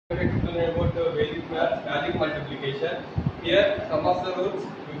Explain about the basic math, magic multiplication. Here, some of the rules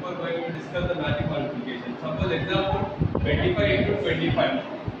before going to discuss the magic multiplication. Suppose example 25 into 25.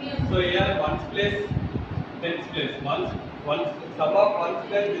 So here ones place, tens place. One sum of ones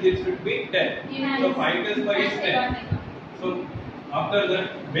plus digits should be 10. So 5 plus 5 is 10. So after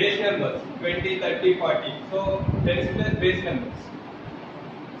that base numbers 20, 30, 40. So tens plus base numbers.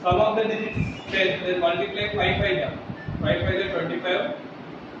 Sum of the digits 10. Then multiply 5 5 5 5 25.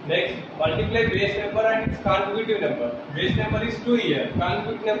 Next, multiply base number and its consecutive number. Base number is 2 here.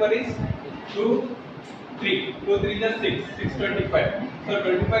 Consecutive number is 2, 3. 2, 3 is 6. 625. So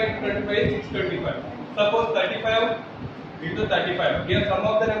 25 into 25 is 625. Suppose 35 into 35. Here sum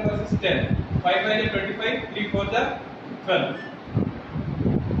of the numbers is 10. 5 5 is 25. 3 4 is 12.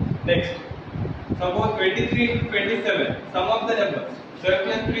 Next, suppose 23 into 27. Sum of the numbers. 7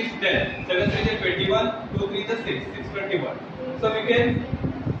 plus 3 is 10. 7 3 is 21. 2 3 is 6. 621. So we can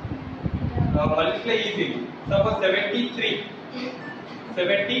multiply easily. Suppose 73,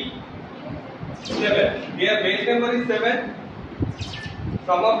 77. Here base number is 7.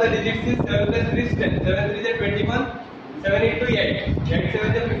 Sum of the digits is 7 plus 3 is 10. 7 3 is 21. 7 into 8. 8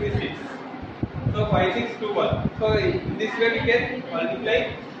 7 is 56. So 5 6 2 1. So in this way we can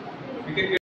multiply. We can get